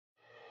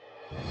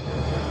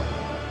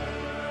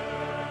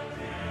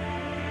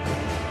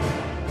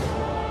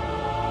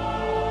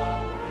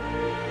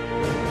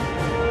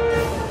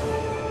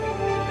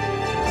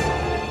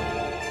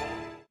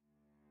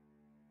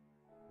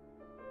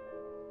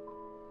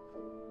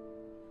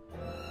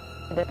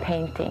The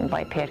painting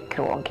by Per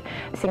Krog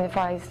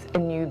signifies a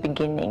new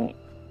beginning.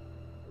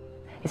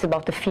 It's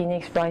about the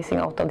phoenix rising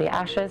out of the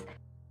ashes.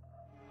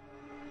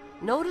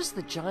 Notice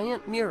the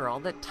giant mural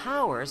that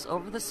towers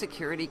over the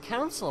Security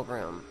Council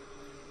room.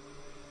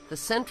 The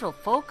central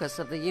focus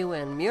of the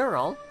UN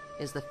mural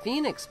is the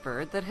phoenix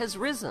bird that has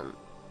risen.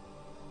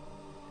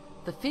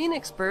 The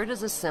phoenix bird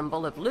is a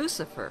symbol of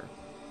Lucifer.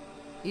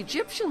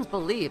 Egyptians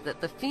believed that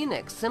the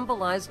phoenix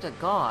symbolized a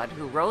god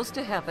who rose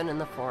to heaven in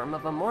the form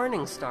of a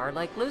morning star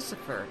like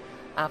Lucifer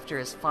after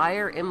his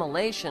fire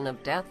immolation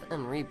of death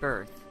and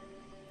rebirth.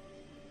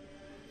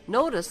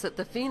 Notice that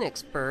the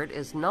phoenix bird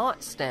is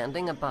not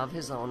standing above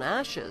his own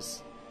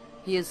ashes.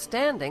 He is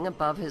standing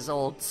above his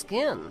old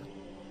skin.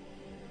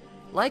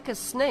 Like a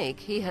snake,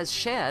 he has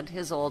shed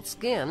his old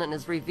skin and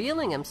is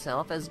revealing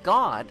himself as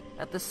God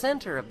at the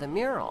center of the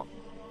mural.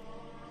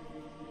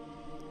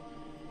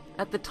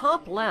 At the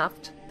top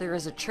left, there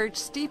is a church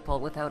steeple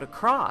without a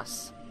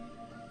cross.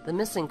 The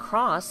missing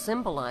cross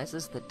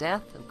symbolizes the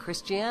death of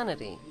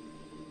Christianity.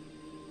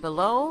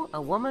 Below,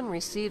 a woman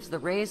receives the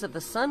rays of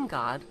the sun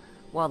god,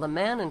 while the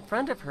man in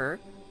front of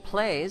her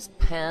plays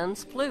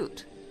Pan's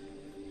flute.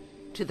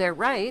 To their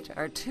right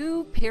are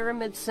two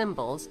pyramid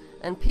symbols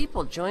and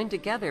people joined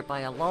together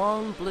by a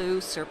long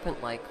blue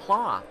serpent-like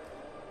cloth.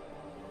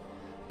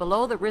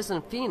 Below the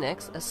risen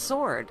phoenix, a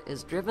sword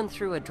is driven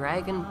through a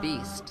dragon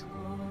beast.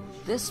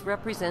 This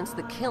represents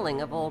the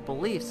killing of old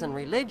beliefs and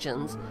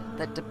religions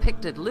that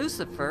depicted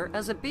Lucifer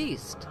as a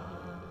beast.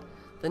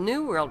 The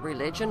New World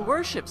religion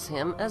worships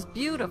him as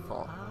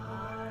beautiful.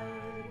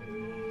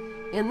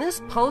 In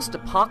this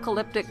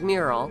post-apocalyptic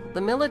mural,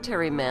 the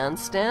military man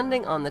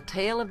standing on the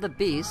tail of the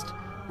beast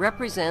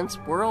represents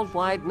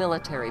worldwide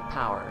military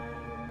power.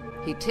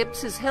 He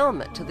tips his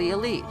helmet to the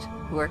elite,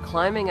 who are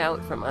climbing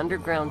out from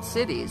underground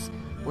cities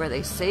where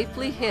they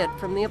safely hid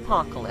from the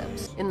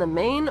apocalypse. In the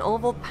main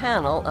oval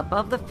panel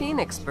above the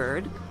phoenix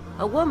bird,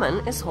 a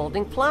woman is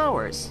holding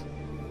flowers.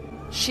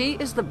 She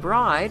is the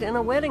bride in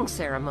a wedding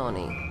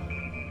ceremony.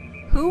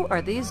 Who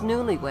are these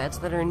newlyweds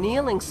that are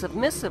kneeling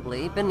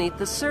submissively beneath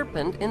the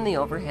serpent in the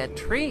overhead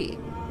tree?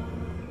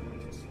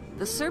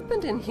 The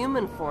serpent in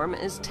human form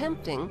is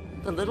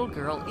tempting the little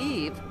girl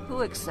Eve,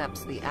 who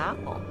accepts the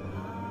apple.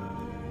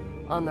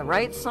 On the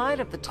right side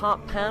of the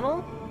top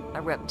panel,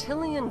 a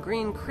reptilian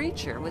green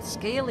creature with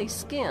scaly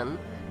skin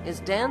is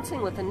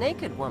dancing with a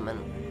naked woman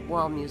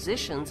while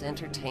musicians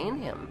entertain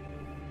him.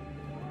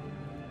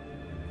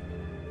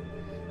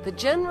 The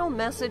general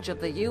message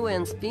of the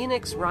UN's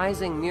Phoenix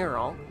Rising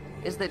mural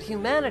is that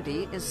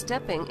humanity is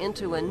stepping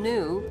into a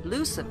new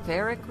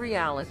Luciferic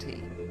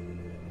reality.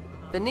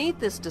 Beneath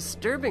this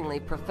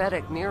disturbingly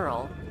prophetic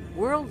mural,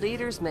 world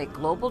leaders make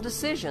global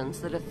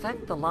decisions that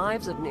affect the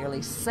lives of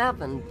nearly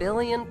 7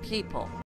 billion people.